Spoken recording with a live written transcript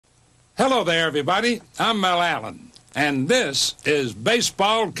Hello there, everybody. I'm Mel Allen, and this is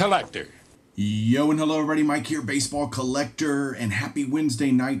Baseball Collector. Yo and hello everybody, Mike here, Baseball Collector, and happy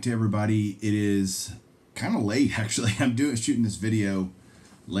Wednesday night to everybody. It is kind of late actually. I'm shooting this video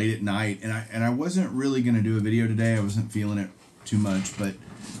late at night, and I wasn't really gonna do a video today. I wasn't feeling it too much, but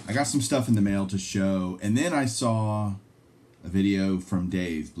I got some stuff in the mail to show, and then I saw a video from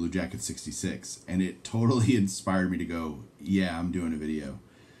Dave, Blue Jacket 66, and it totally inspired me to go, yeah, I'm doing a video.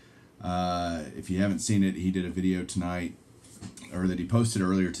 If you haven't seen it, he did a video tonight, or that he posted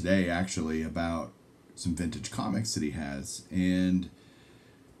earlier today actually, about some vintage comics that he has, and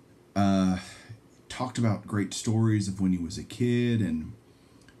talked about great stories of when he was a kid, and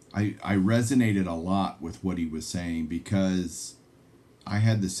I resonated a lot with what he was saying because I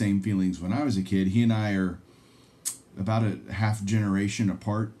had the same feelings when I was a kid. He and I are about a half generation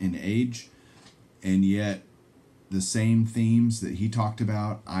apart in age, and yet the same themes that he talked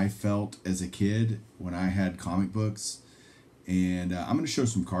about I felt as a kid when I had comic books. And I'm going to show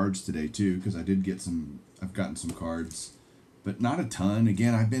some cards today too, because I've gotten some cards, but not a ton.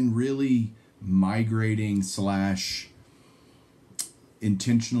 Again, I've been really migrating /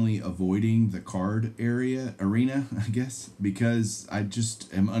 intentionally avoiding the card arena, I guess, because I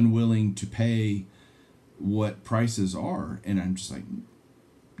just am unwilling to pay what prices are, and I'm just like,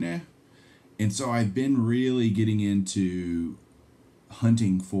 nah. And so I've been really getting into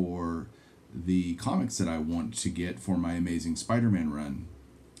hunting for the comics that I want to get for my Amazing Spider-Man run.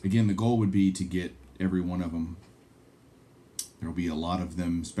 Again, the goal would be to get every one of them. There'll be a lot of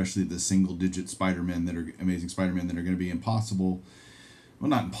them, especially the single-digit Spider-Man that are Amazing Spider-Man that are going to be impossible. Well,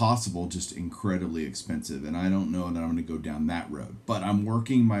 not impossible, just incredibly expensive. And I don't know that I'm going to go down that road. But I'm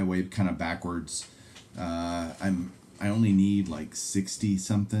working my way kind of backwards. I only need like 60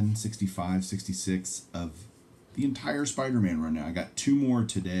 something, 65, 66 of the entire Spider-Man run now. I got 2 more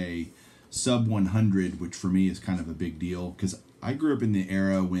today, sub 100, which for me is kind of a big deal because I grew up in the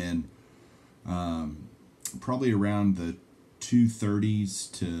era when probably around the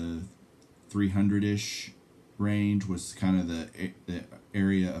 230s to 300-ish range was kind of the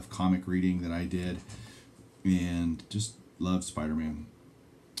area of comic reading that I did, and just love Spider-Man.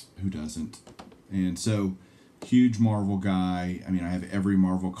 Who doesn't? And so, huge Marvel guy. I mean, I have every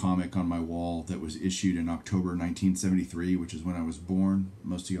Marvel comic on my wall that was issued in October 1973, which is when I was born.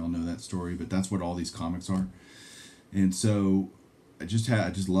 Most of y'all know that story, but that's what all these comics are. And so I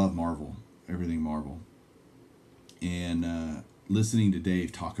just love Marvel, everything Marvel. And listening to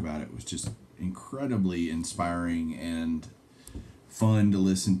Dave talk about it was just incredibly inspiring and fun to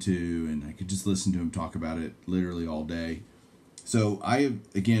listen to, and I could just listen to him talk about it literally all day. So I have,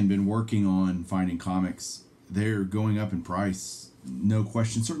 again, been working on finding comics. They're going up in price, no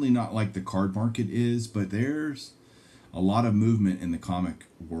question. Certainly not like the card market is, but there's a lot of movement in the comic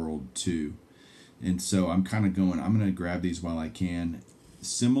world too. And so I'm kind of going, I'm going to grab these while I can.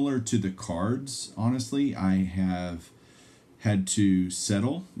 Similar to the cards, honestly, I have had to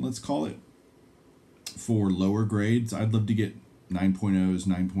settle, let's call it, for lower grades. I'd love to get 9.0s,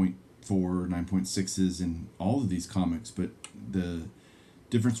 9.4, 9.6s in all of these comics, but the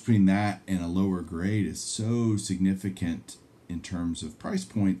difference between that and a lower grade is so significant in terms of price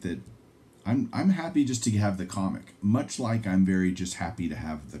point that I'm happy just to have the comic, much like I'm very just happy to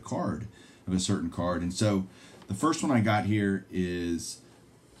have the card of a certain card. And so the first one I got here is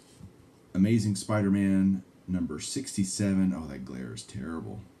Amazing Spider-Man number 67. Oh, that glare is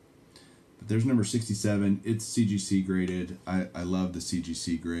terrible. But there's number 67. It's CGC graded. I love the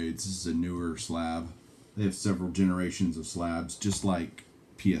CGC grades. This is a newer slab. They have several generations of slabs, just like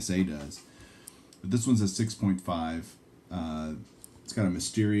PSA does. But this one's a 6.5. It's got a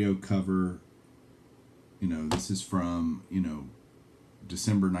Mysterio cover. You know, this is from,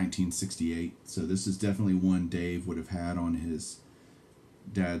 December 1968. So this is definitely one Dave would have had on his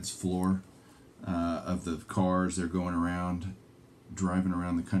dad's floor of the cars they're going around, driving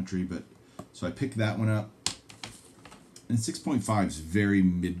around the country. But so I picked that one up. And 6.5 is very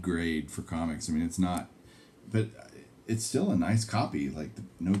mid-grade for comics. I mean, it's not, but it's still a nice copy. Like,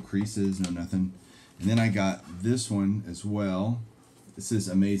 no creases, no nothing. And then I got this one as well. This is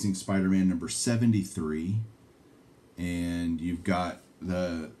Amazing Spider-Man number 73. And you've got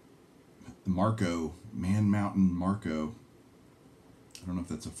the Marco, Man Mountain Marco. I don't know if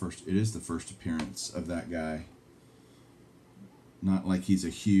that's it is the first appearance of that guy. Not like he's a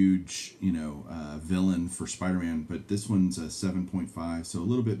huge, villain for Spider-Man, but this one's a 7.5, so a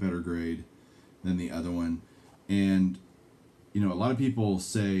little bit better grade than the other one. And, a lot of people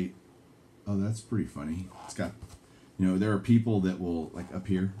say, oh, that's pretty funny. It's got, there are people that will, like up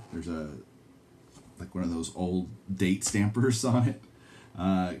here, there's like one of those old date stampers on it.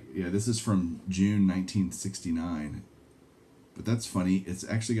 Yeah, this is from June 1969. But that's funny. It's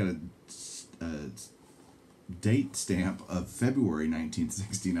actually got a date stamp of February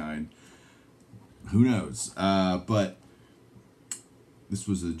 1969. Who knows? But this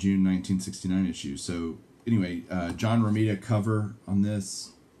was a June 1969 issue. So anyway, John Romita cover on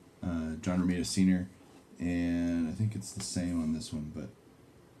this. John Romita Sr. And I think it's the same on this one, but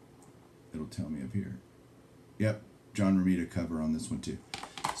it'll tell me up here. Yep, John Romita cover on this one too.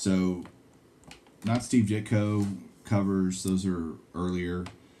 So not Steve Ditko covers, those are earlier,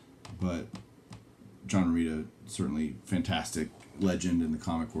 but John Romita, certainly fantastic legend in the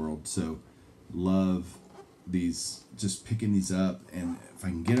comic world. So love these, just picking these up, and if I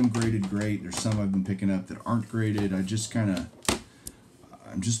can get them graded, great. There's some I've been picking up that aren't graded. I'm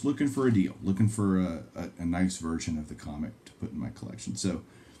just looking for a deal, looking for a nice version of the comic to put in my collection. So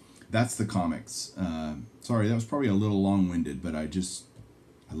that's the comics. Sorry, that was probably a little long-winded, but I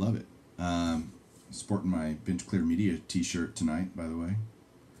love it. Sporting my Bench Clear Media t-shirt tonight, by the way,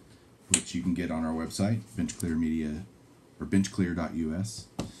 which you can get on our website, Bench Clear Media, or benchclear.us.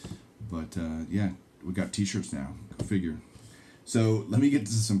 But yeah, we got t-shirts now. Go figure. So let me get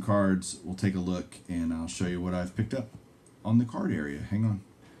to some cards. We'll take a look, and I'll show you what I've picked up on the card area. Hang on.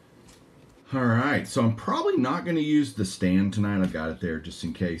 All right, so I'm probably not going to use the stand tonight. I've got it there just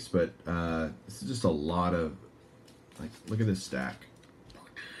in case, but this is just a lot of, like, look at this stack.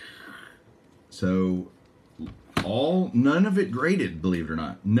 So none of it graded, believe it or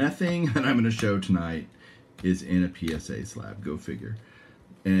not. Nothing that I'm going to show tonight is in a PSA slab. Go figure.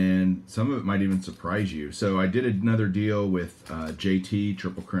 And some of it might even surprise you. So I did another deal with JT,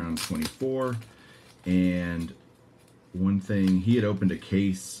 Triple Crown 24, and one thing, he had opened a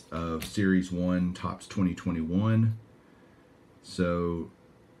case of Series 1 Topps 2021. So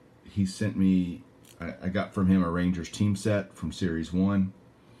he sent me, I got from him a Rangers team set from Series 1.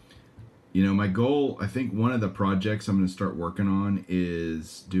 You know, my goal, I think one of the projects I'm going to start working on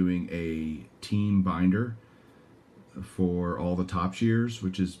is doing a team binder for all the Topps years,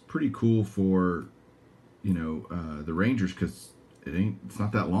 which is pretty cool for, you know, the Rangers, because it's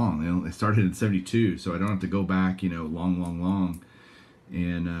not that long. They started in 72, so I don't have to go back, you know, long.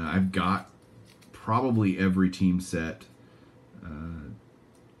 And I've got probably every team set,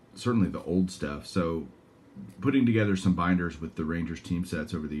 certainly the old stuff. So putting together some binders with the Rangers team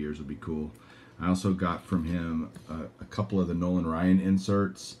sets over the years would be cool. I also got from him a couple of the Nolan Ryan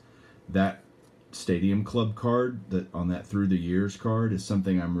inserts. That Stadium Club card, that on that Through the Years card, is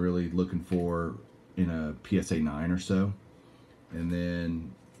something I'm really looking for in a PSA 9 or so. And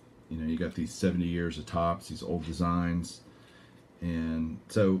then, you know, you got these 70 years of Topps, these old designs. And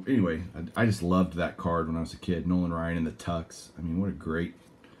so anyway, I just loved that card when I was a kid. Nolan Ryan in the Tux. I mean, what a great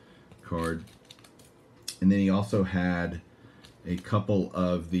card. And then he also had a couple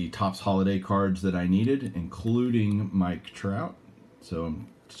of the Topps holiday cards that I needed, including Mike Trout. So I'm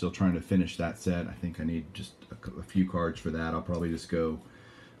still trying to finish that set. I think I need just a few cards for that. I'll probably just go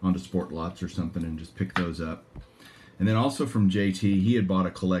onto Sport Lots or something and just pick those up. And then also from JT, he had bought a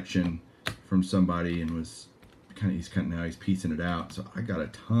collection from somebody and was now he's piecing it out. So I got a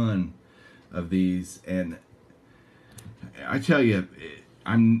ton of these, and I tell you,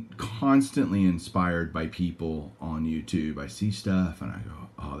 I'm constantly inspired by people on YouTube. I see stuff and I go,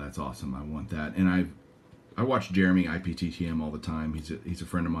 oh, that's awesome, I want that. And I watch Jeremy IPTTM all the time. He's a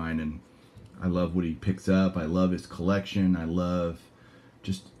friend of mine, and I love what he picks up. I love his collection. I love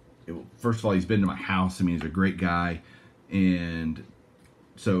first of all, he's been to my house. I mean, he's a great guy. And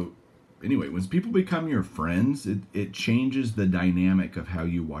so anyway, when people become your friends, it changes the dynamic of how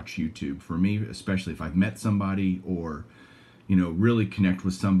you watch YouTube. For me, especially if I've met somebody or, you know, really connect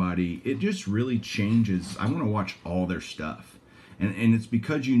with somebody, it just really changes. I want to watch all their stuff. And it's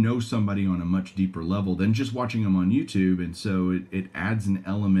because you know somebody on a much deeper level than just watching them on YouTube. And so it adds an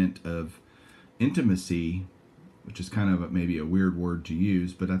element of intimacy, which is kind of maybe a weird word to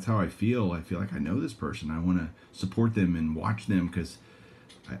use, but that's how I feel. I feel like I know this person. I want to support them and watch them because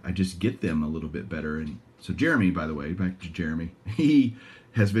I just get them a little bit better. And so Jeremy, by the way, back to Jeremy, he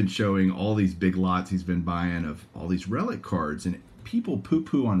has been showing all these big lots he's been buying of all these relic cards. And people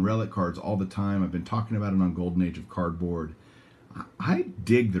poo-poo on relic cards all the time. I've been talking about it on Golden Age of Cardboard. I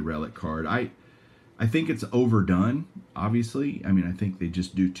dig the relic card. I think it's overdone, obviously. I mean, I think they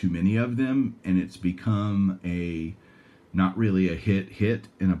just do too many of them, and it's become not really a hit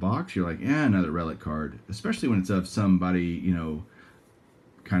in a box. You're like, yeah, another relic card, especially when it's of somebody, you know,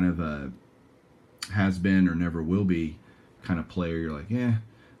 kind of a has been or never will be kind of player. You're like, yeah,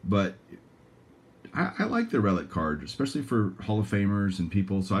 but I like the relic card, especially for Hall of Famers and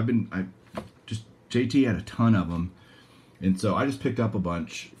people. So JT had a ton of them. And so I just picked up a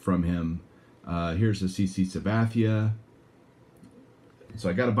bunch from him. Here's a CC Sabathia. So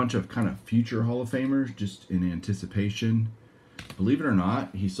I got a bunch of kind of future Hall of Famers just in anticipation. Believe it or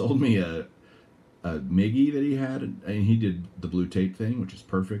not, he sold me a Miggy that he had, and he did the blue tape thing, which is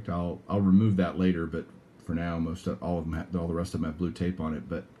perfect. I'll remove that later, but for now, all the rest of them have blue tape on it.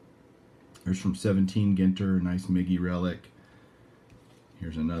 But there's from 17 Ginter, a nice Miggy relic.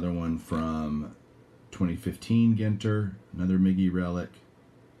 Here's another one from 2015 Ginter, another Miggy relic.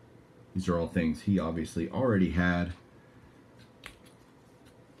 These are all things he obviously already had.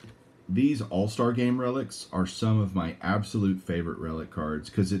 These All-Star Game relics are some of my absolute favorite relic cards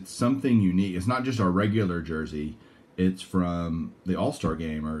because it's something unique. It's not just our regular jersey. It's from the All-Star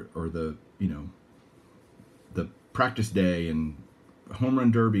Game or the, the practice day and home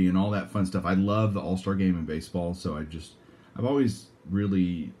run derby and all that fun stuff. I love the All-Star Game in baseball, so I've always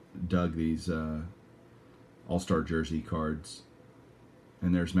really dug these All-Star jersey cards.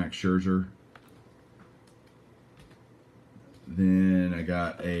 And there's Max Scherzer. Then I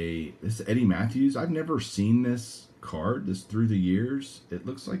got this Eddie Matthews. I've never seen this card, this through the years. It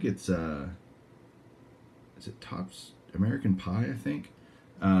looks like it's, is it Topps American Pie, I think?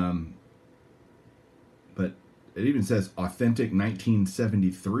 But it even says authentic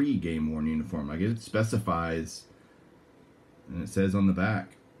 1973 game worn uniform. Like it specifies, and it says on the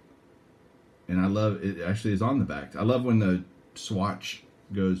back. And I love, it actually is on the back. I love when the swatch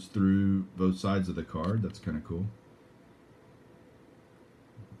goes through both sides of the card. That's kind of cool.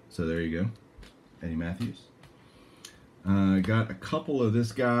 So there you go, Eddie Matthews. Got a couple of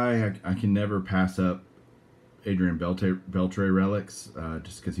this guy. I can never pass up Adrian Beltre relics,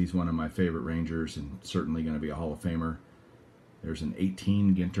 just because he's one of my favorite Rangers and certainly going to be a Hall of Famer. There's an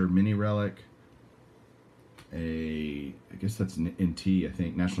 18 Ginter mini relic. I guess that's an NT, I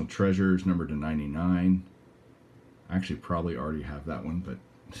think. National Treasures, numbered to 99. I actually probably already have that one, but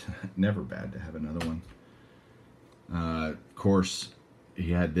never bad to have another one. Of course,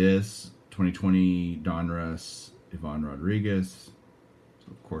 he had this 2020 Donruss Ivan Rodriguez,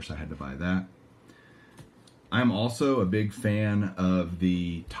 so of course I had to buy that. I'm also a big fan of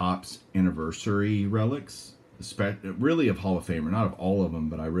the Topps anniversary relics, really of Hall of Famer, not of all of them,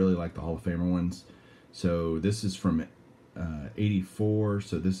 but I really like the Hall of Famer ones. So this is from 84,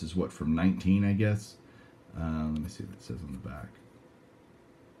 so this is what, from 19, I guess. Let me see what it says on the back.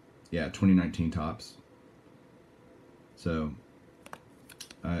 Yeah, 2019 Topps. So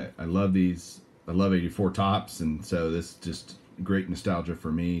I love these. I love 84 Topps, and so this is just great nostalgia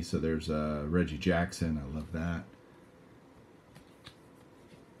for me. So there's Reggie Jackson. I love that.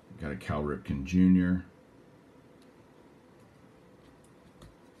 Got a Cal Ripken Jr.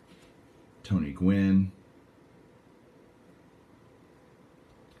 Tony Gwynn.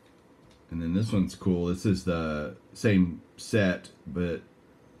 And then this one's cool. This is the same set, but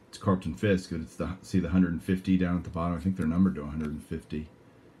it's Carlton Fisk. It's see the 150 down at the bottom. I think they're numbered to 150.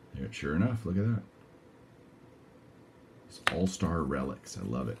 There, sure enough, look at that. It's All-Star relics. I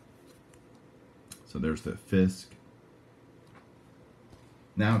love it. So there's the Fisk.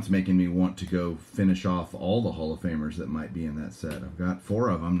 Now it's making me want to go finish off all the Hall of Famers that might be in that set. I've got 4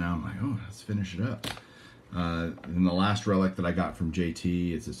 of them now. I'm like, oh, let's finish it up. And the last relic that I got from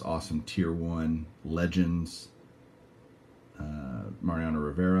JT is this awesome Tier 1 Legends Mariano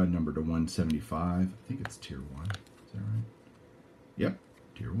Rivera, numbered to 175. I think it's Tier 1. Is that right? Yep,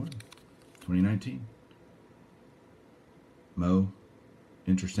 Tier 1. 2019. Mo,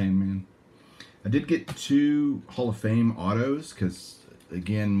 Enter Sandman. I did get 2 Hall of Fame autos because,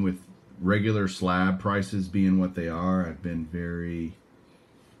 again, with regular slab prices being what they are, I've been very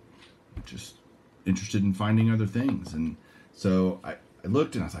just interested in finding other things. And so I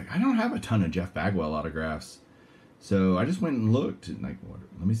looked and I was like, I don't have a ton of Jeff Bagwell autographs. So I just went and looked and like,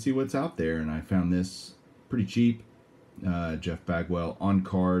 let me see what's out there. And I found this pretty cheap. Jeff Bagwell on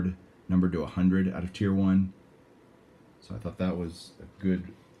card, numbered to 100 out of Tier 1. So I thought that was a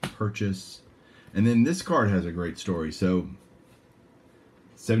good purchase. And then this card has a great story. So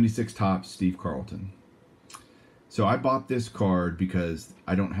 76 Topps Steve Carlton. So I bought this card because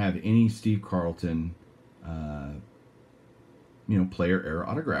I don't have any Steve Carlton, player era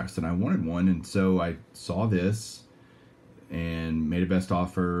autographs, and I wanted one. And so I saw this and made a best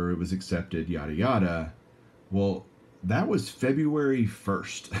offer. It was accepted, yada yada. Well, that was February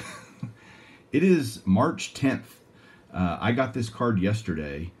 1st. It is March 10th. I got this card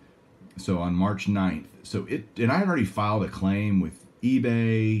yesterday, so on March 9th. And I had already filed a claim with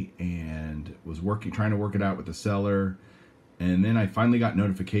eBay and was trying to work it out with the seller. And then I finally got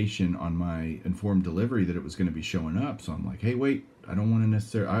notification on my informed delivery that it was going to be showing up. So I'm like, hey, wait, I don't want to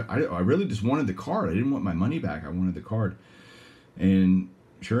necessarily. I really just wanted the card. I didn't want my money back. I wanted the card. And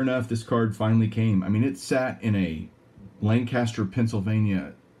sure enough, this card finally came. I mean, it sat in a Lancaster,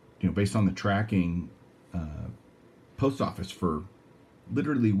 Pennsylvania, based on the tracking, post office for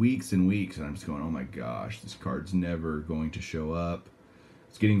literally weeks and weeks. And I'm just going, oh my gosh, this card's never going to show up.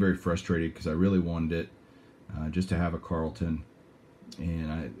 It's getting very frustrated because I really wanted it, just to have a Carlton.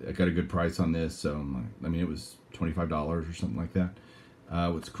 And I got a good price on this. So I mean, it was $25 or something like that.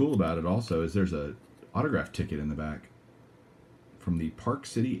 What's cool about it also is there's a autograph ticket in the back from the Park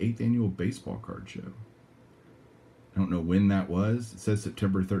City 8th Annual Baseball Card Show. I don't know when that was. It says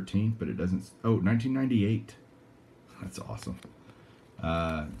September 13th, but it doesn't. Oh, 1998. That's awesome.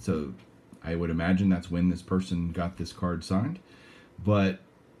 So I would imagine that's when this person got this card signed. But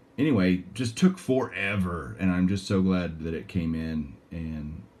anyway, just took forever, and I'm just so glad that it came in.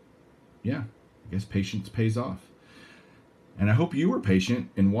 And yeah, I guess patience pays off. And I hope you were patient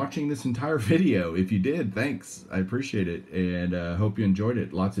in watching this entire video. If you did, thanks. I appreciate it. And I hope you enjoyed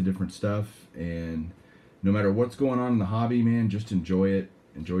it. Lots of different stuff. And no matter what's going on in the hobby, man, just enjoy it.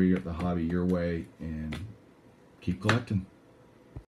 Enjoy the hobby your way and keep collecting.